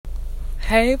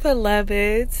Hey,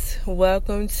 beloveds.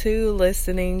 Welcome to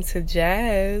Listening to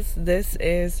Jazz. This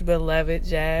is Beloved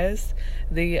Jazz,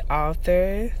 the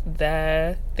author,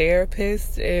 the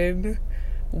therapist in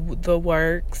the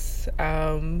works,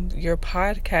 your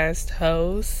podcast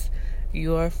host,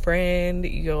 your friend,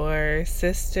 your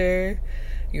sister,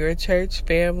 your church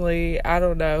family. I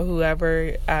don't know,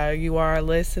 whoever you are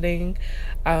listening.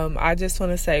 I just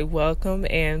want to say welcome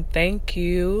and thank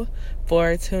you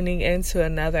for tuning into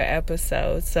another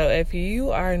episode. So if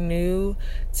you are new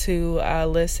to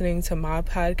listening to my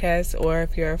podcast, or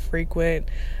if you're a frequent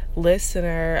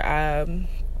listener,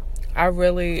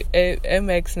 it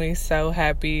makes me so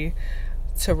happy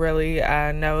to really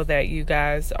know that you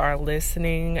guys are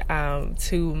listening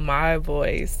to my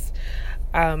voice.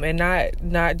 And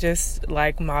not just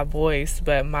like my voice,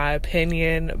 but my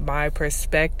opinion, my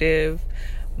perspective,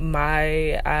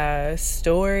 my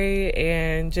story,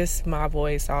 and just my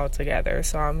voice all together.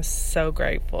 So I'm so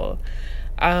grateful.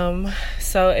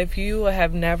 So if you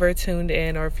have never tuned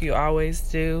in, or if you always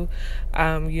do,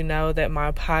 you know that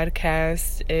my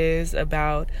podcast is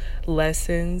about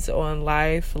lessons on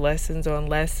life, lessons on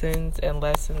lessons, and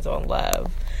lessons on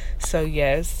love. So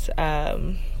yes,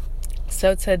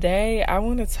 so today I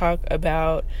want to talk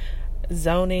about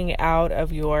zoning out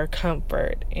of your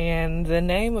comfort. And the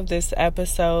name of this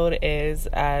episode is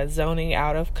Zoning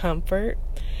Out of Comfort.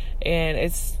 And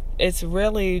it's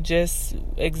really just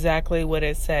exactly what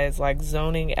it says, like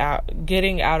zoning out,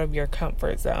 getting out of your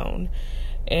comfort zone.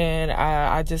 And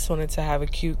I just wanted to have a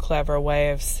cute, clever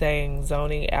way of saying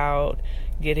zoning out,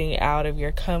 getting out of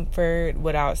your comfort,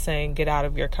 without saying get out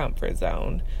of your comfort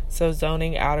zone. So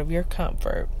zoning out of your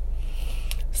comfort.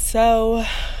 So,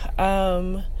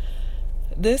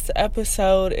 this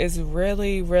episode is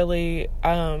really,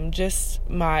 just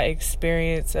my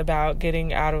experience about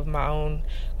getting out of my own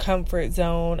comfort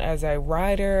zone as a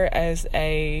writer, as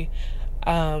I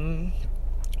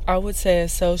would say a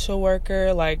social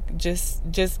worker, like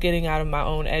just getting out of my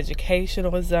own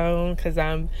educational zone, because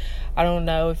I don't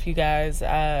know if you guys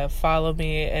follow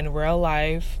me in real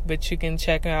life, but you can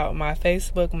check out my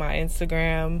Facebook, my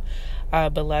Instagram,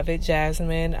 Beloved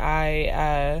Jasmine.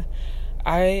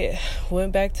 I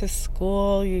went back to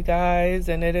school, you guys,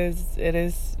 and it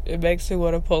makes me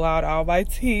want to pull out all my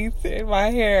teeth in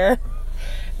my hair.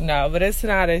 No, but it's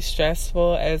not as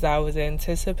stressful as I was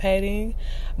anticipating,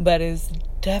 but it's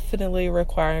definitely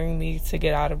requiring me to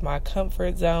get out of my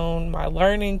comfort zone, my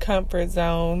learning comfort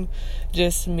zone,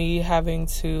 just me having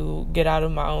to get out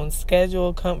of my own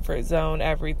schedule, comfort zone,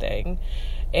 everything.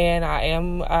 And I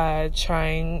am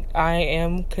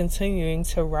continuing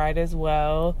to write as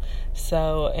well.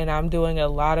 So, and I'm doing a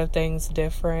lot of things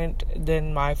different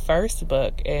than my first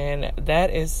book. And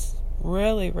that is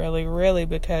really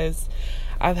because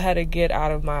I've had to get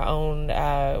out of my own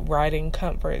writing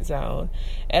comfort zone.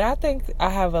 And I think I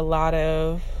have a lot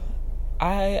of,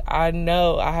 I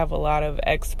know I have a lot of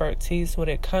expertise when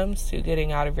it comes to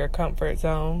getting out of your comfort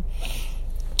zone,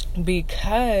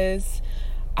 because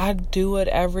I do it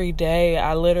every day.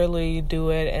 I literally do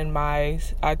it in I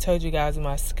told you guys,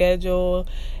 my schedule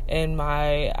and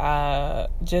my,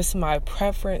 just my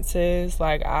preferences,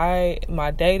 like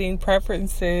my dating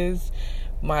preferences,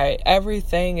 my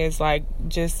everything is like,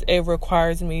 just, it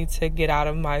requires me to get out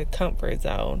of my comfort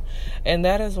zone. And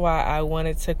that is why I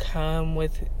wanted to come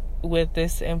with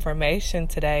this information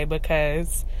today,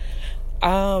 because,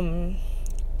 I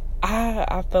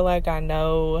feel like I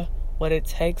know what it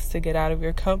takes to get out of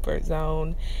your comfort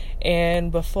zone.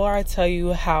 And before I tell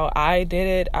you how I did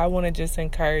it, I want to just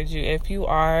encourage you, if you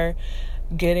are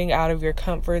getting out of your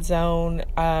comfort zone,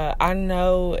 I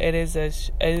know it's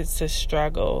a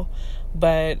struggle,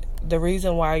 but the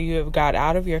reason why you have got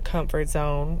out of your comfort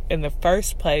zone in the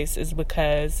first place is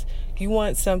because you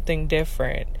want something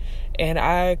different. And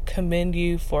I commend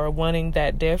you for wanting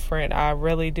that different. I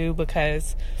really do,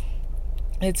 because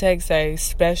it takes a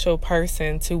special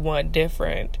person to want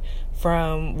different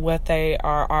from what they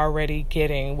are already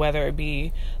getting, whether it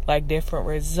be like different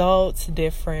results,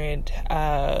 different,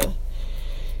 a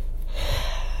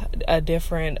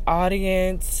different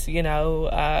audience,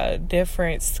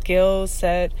 different skill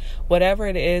set, whatever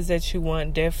it is that you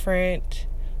want different,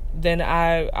 then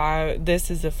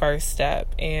this is the first step.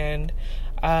 And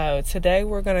today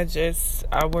we're gonna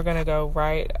go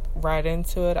right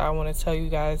into it. I want to tell you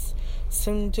guys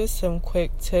some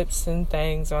quick tips and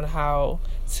things on how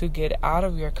to get out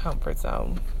of your comfort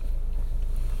zone.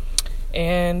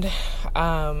 And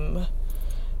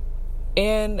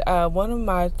one of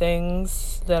my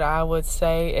things that I would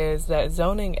say is that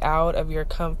zoning out of your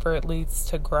comfort leads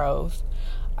to growth.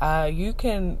 You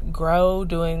can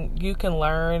you can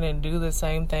learn and do the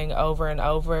same thing over and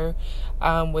over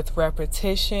with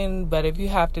repetition, but if you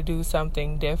have to do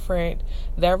something different,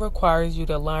 that requires you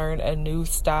to learn a new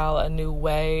style, a new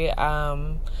way.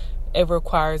 It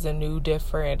requires a new,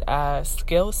 different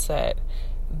skill set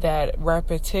that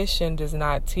repetition does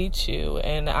not teach you.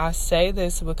 And I say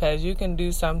this because you can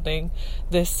do something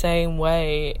the same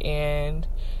way, and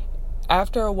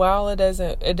after a while it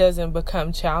doesn't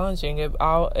become challenging.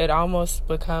 It almost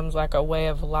becomes like a way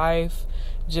of life,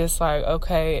 just like,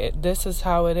 okay, this is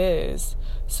how it is.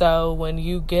 So when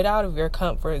you get out of your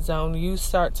comfort zone, you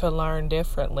start to learn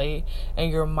differently,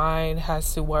 and your mind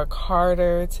has to work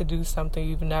harder to do something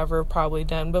you've never probably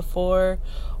done before,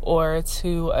 or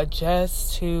to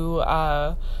adjust to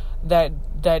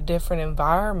that different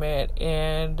environment.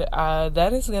 And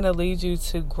that is going to lead you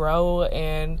to grow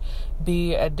and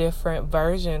be a different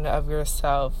version of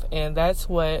yourself. And that's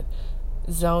what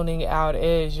zoning out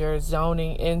is. You're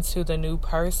zoning into the new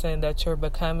person that you're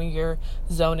becoming. You're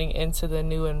zoning into the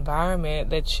new environment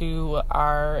that you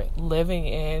are living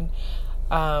in.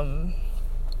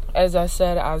 As I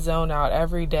said, I zone out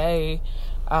every day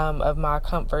of my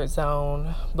comfort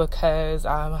zone because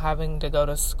I'm having to go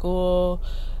to school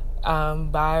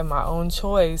by my own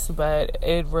choice, but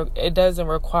it doesn't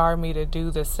require me to do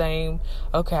the same.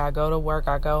 Okay, I go to work,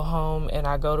 I go home, and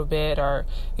I go to bed, or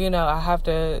I have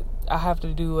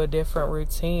to do a different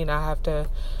routine. I have to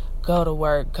go to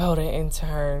work, go to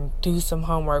intern, do some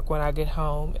homework when I get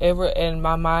home. And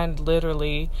my mind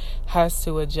literally has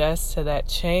to adjust to that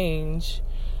change.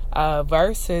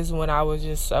 Versus when I was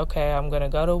just, okay, I'm going to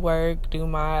go to work, do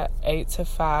my 8 to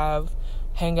 5,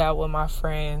 hang out with my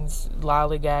friends,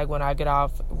 lollygag when I get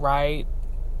off, write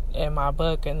in my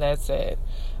book, and that's it.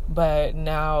 But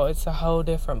now it's a whole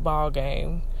different ball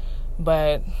game.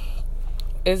 But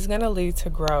it's going to lead to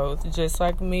growth. Just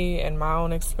like me and my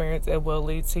own experience, it will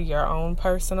lead to your own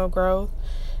personal growth.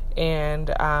 And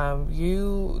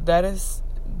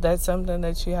that's something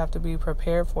that you have to be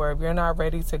prepared for. If you're not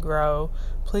ready to grow,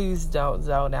 please don't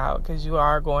zone out, because you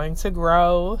are going to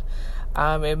grow.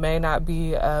 It may not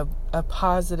be a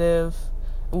positive,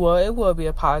 well, it will be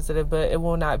a positive, but it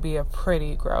will not be a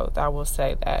pretty growth. I will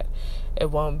say that. It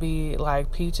won't be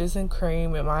like peaches and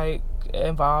cream. It might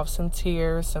involve some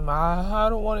tears, I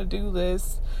don't want to do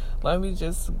this. Let me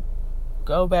just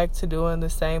go back to doing the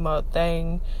same old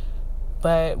thing.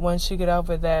 But once you get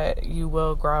over that, you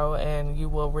will grow and you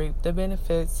will reap the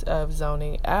benefits of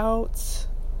zoning out.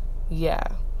 Yeah.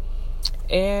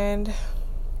 And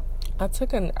I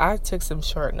took some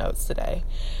short notes today.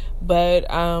 But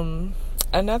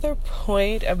another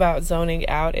point about zoning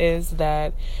out is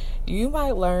that you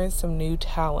might learn some new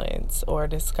talents or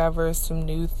discover some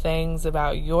new things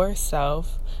about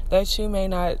yourself that you may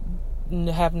not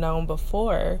have known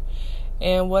before.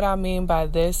 And what I mean by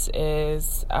this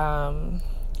is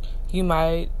you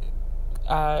might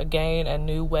gain a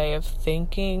new way of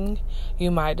thinking. You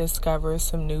might discover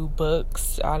some new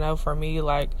books. I know for me,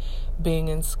 like being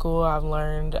in school, I've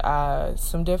learned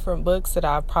some different books that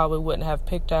I probably wouldn't have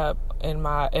picked up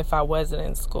if I wasn't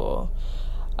in school.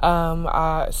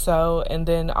 And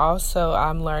then also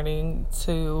I'm learning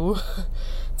to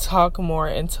talk more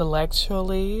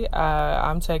intellectually.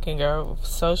 I'm taking a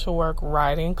social work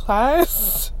writing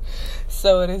class,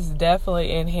 so it has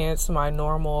definitely enhanced my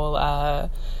normal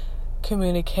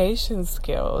communication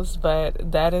skills,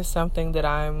 but that is something that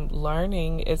I'm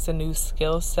learning. It's a new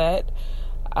skill set.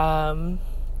 I'm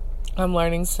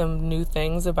learning some new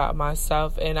things about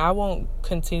myself, and I won't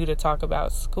continue to talk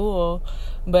about school,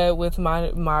 but with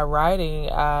my writing,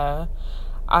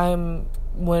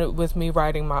 with me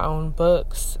writing my own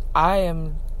books, I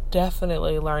am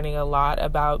definitely learning a lot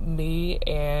about me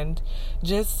and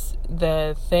just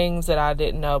the things that I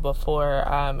didn't know before,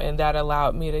 and that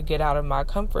allowed me to get out of my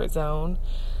comfort zone.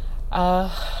 Yeah,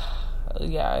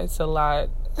 it's a lot.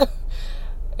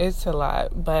 It's a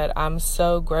lot, but I'm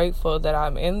so grateful that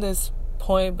I'm in this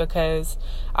point, because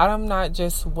I'm not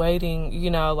just waiting,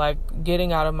 like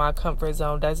getting out of my comfort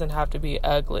zone doesn't have to be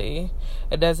ugly.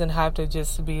 It doesn't have to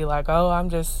just be like, oh, I'm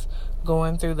just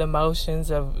going through the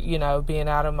motions of, being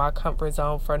out of my comfort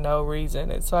zone for no reason.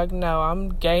 It's like, no, I'm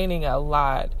gaining a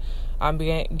lot. I'm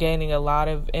gaining a lot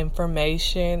of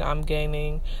information. I'm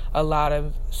gaining a lot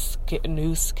of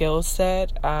new skill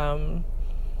set. And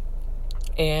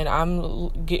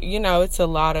it's a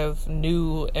lot of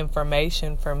new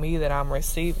information for me that I'm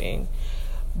receiving.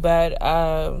 But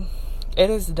it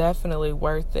is definitely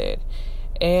worth it.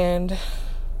 And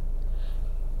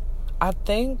I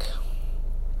think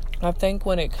I think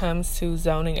when it comes to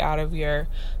zoning out of your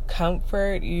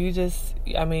comfort,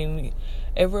 it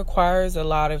requires a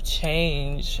lot of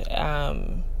change,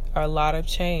 and a lot of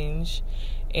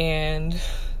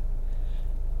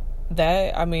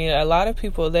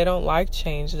people, they don't like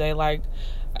change.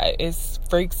 It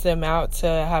freaks them out to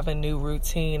have a new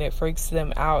routine. It freaks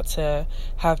them out to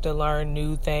have to learn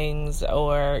new things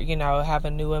or, have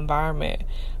a new environment.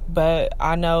 But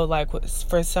I know,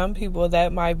 for some people,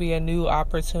 that might be a new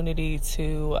opportunity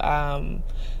to,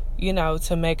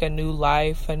 to make a new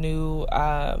life, a new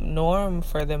norm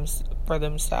for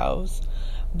themselves.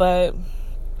 But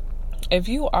if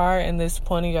you are in this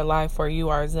point in your life where you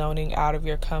are zoning out of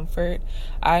your comfort,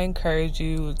 I encourage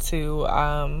you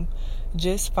to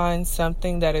just find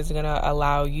something that is going to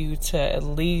allow you to at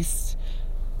least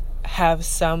have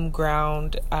some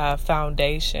ground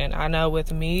foundation. I know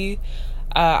with me,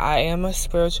 I am a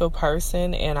spiritual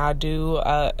person, and I do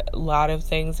a lot of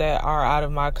things that are out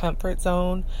of my comfort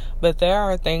zone, but there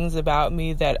are things about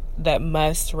me that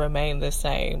must remain the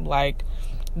same.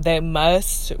 They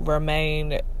must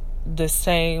remain the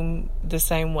same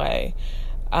way.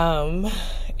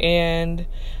 And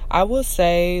I will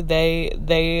say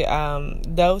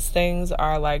those things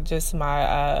are just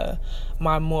my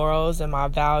morals and my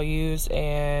values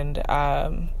and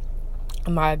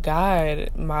my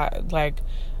God,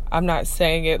 I'm not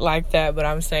saying it like that, but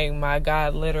I'm saying my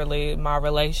God, literally my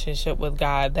relationship with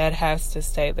God, that has to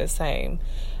stay the same.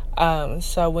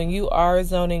 So when you are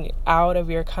zoning out of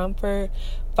your comfort,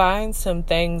 find some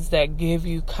things that give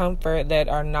you comfort that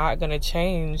are not going to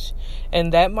change.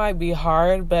 And that might be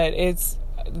hard, but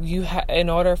in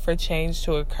order for change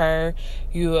to occur,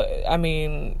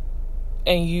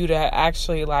 and you to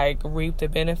actually reap the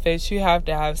benefits, you have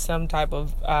to have some type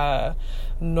of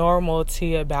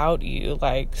normalcy about you.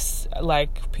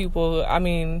 People,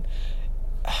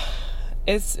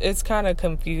 it's kind of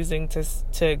confusing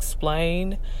to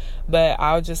explain, but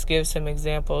I'll just give some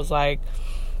examples.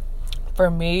 For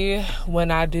me,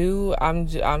 when I do, I'm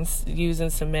using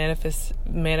some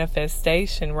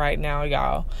manifestation right now,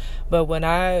 y'all. But when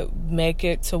I make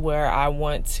it to where I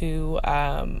want to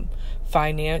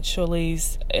financially,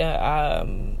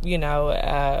 in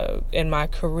my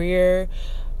career,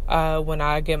 when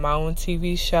I get my own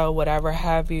TV show, whatever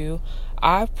have you,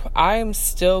 I am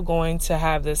still going to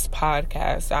have this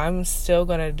podcast. I'm still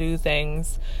going to do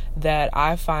things that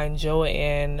I find joy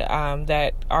in,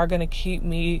 that are going to keep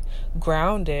me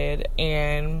grounded.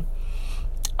 And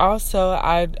also,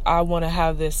 I want to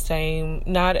have the same,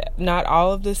 not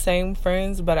all of the same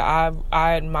friends, but I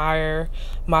admire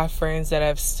my friends that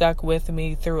have stuck with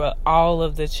me through all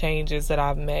of the changes that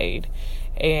I've made.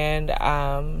 And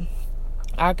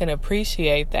I can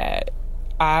appreciate that.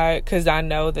 Because I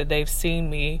know that they've seen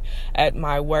me at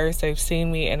my worst. They've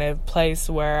seen me in a place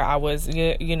where I was,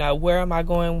 where am I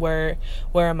going? Where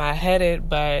am I headed?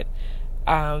 But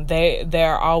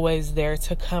they're always there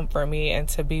to comfort me and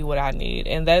to be what I need.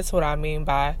 And that's what I mean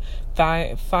by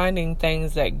finding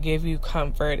things that give you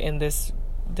comfort in this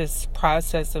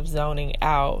process of zoning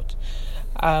out.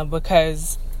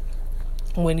 Because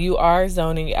when you are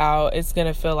zoning out, it's going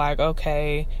to feel like,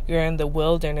 okay, you're in the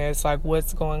wilderness.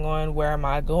 What's going on? Where am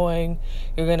I going?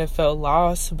 You're going to feel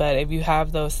lost. But if you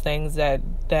have those things that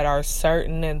are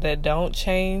certain and that don't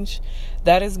change,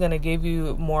 that is going to give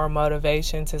you more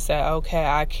motivation to say, okay,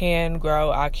 I can grow,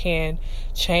 I can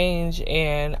change,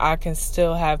 and I can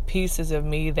still have pieces of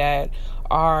me that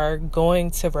are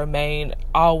going to remain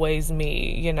always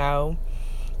me,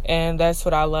 And that's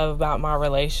what I love about my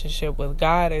relationship with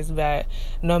God, is that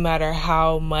no matter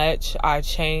how much I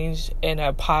change in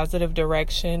a positive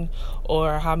direction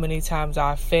or how many times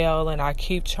I fail and I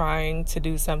keep trying to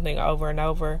do something over and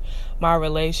over, my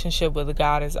relationship with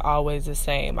God is always the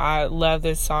same. I love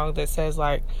this song that says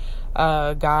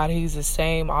God, He's the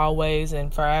same always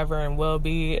and forever and will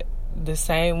be the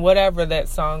same, whatever that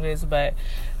song is. But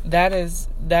that is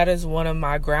one of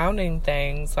my grounding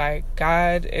things.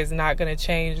 God is not going to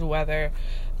change, whether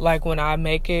when I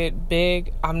make it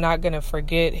big, I'm not going to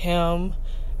forget Him,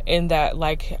 in that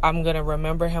I'm going to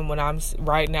remember Him when I'm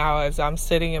right now as I'm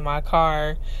sitting in my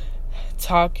car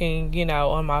talking,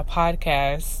 on my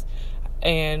podcast.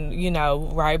 And,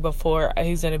 right before,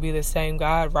 He's going to be the same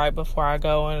God right before I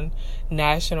go on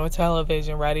national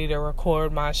television ready to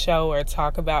record my show or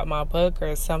talk about my book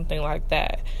or something like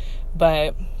that.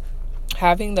 But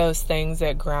having those things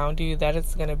that ground you, that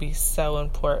is going to be so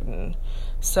important.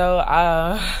 So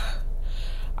I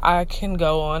can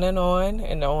go on and on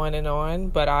and on and on,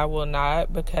 but I will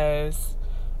not, because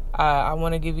I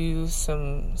want to give you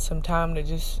some time to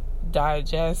just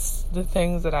digest the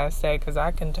things that I say, because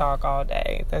I can talk all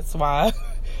day. That's why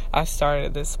I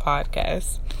started this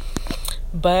podcast.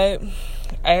 But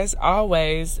as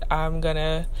always, I'm going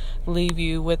to leave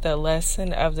you with a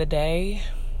lesson of the day.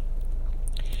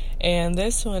 And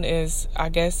this one is, I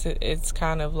guess it's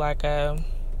kind of like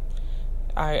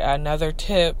another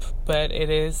tip, but it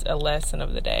is a lesson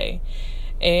of the day.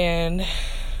 And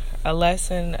a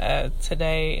lesson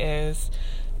today is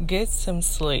get some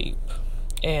sleep.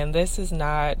 And this is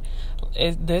not,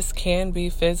 this can be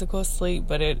physical sleep,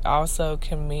 but it also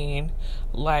can mean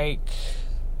like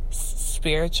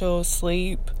spiritual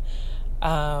sleep,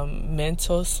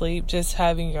 mental sleep, just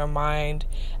having your mind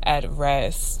at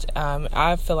rest.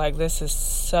 I feel like this is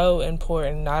so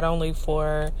important, not only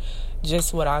for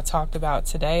just what I talked about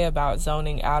today about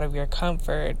zoning out of your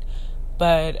comfort,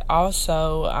 but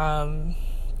also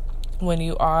when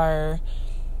you are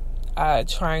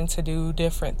trying to do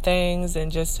different things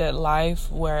and just at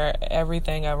life where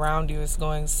everything around you is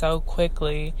going so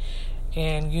quickly,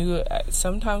 and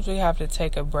sometimes we have to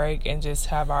take a break and just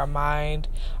have our mind,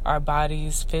 our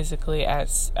bodies physically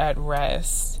at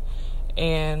rest.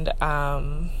 And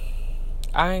I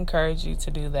encourage you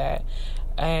to do that.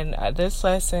 And this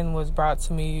lesson was brought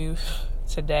to me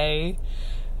today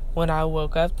when I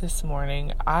woke up this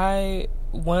morning. I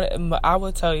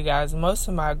will tell you guys, most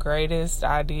of my greatest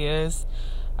ideas,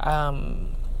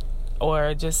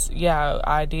 or just,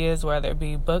 ideas, whether it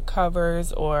be book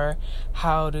covers or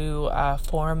how to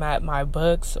format my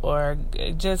books, or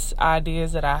just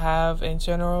ideas that I have in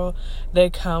general, they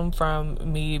come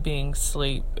from me being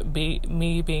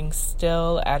me being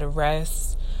still at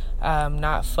rest,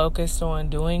 not focused on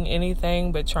doing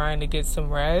anything, but trying to get some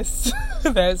rest.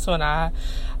 That's when I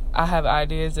have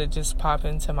ideas that just pop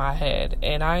into my head.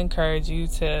 And I encourage you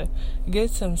to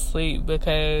get some sleep,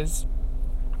 because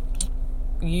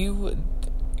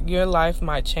your life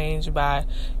might change by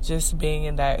just being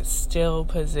in that still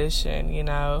position,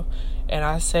 and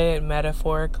I say it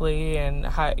metaphorically and,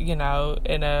 in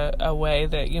a way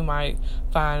that you might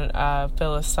find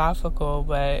philosophical,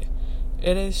 but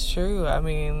it is true. I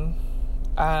mean,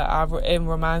 it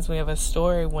reminds me of a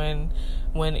story when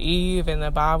Eve in the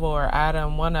Bible, or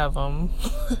Adam, one of them,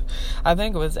 I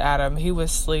think it was Adam, he was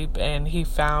asleep and he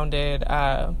founded,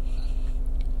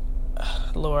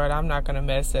 Lord, I'm not going to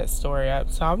mess that story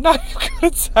up, so I'm not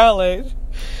going to tell it.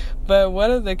 But one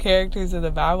of the characters of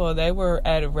the Bible, they were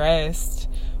at rest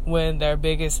when their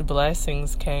biggest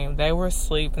blessings came. They were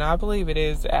asleep, and I believe it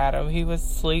is Adam. He was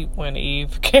asleep when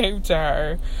Eve came to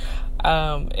her.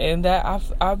 And that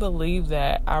I believe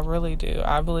that. I really do.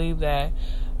 I believe that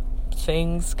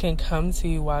things can come to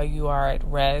you while you are at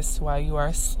rest, while you are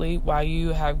asleep, while you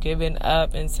have given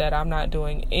up and said, I'm not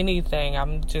doing anything,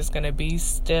 I'm just going to be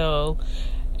still.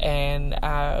 And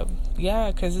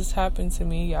because this happened to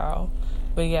me, y'all.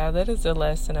 But that is the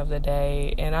lesson of the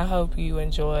day, and I hope you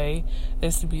enjoy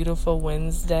this beautiful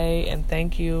Wednesday, and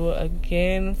thank you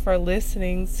again for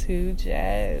listening to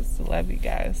Jazz. Love you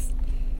guys.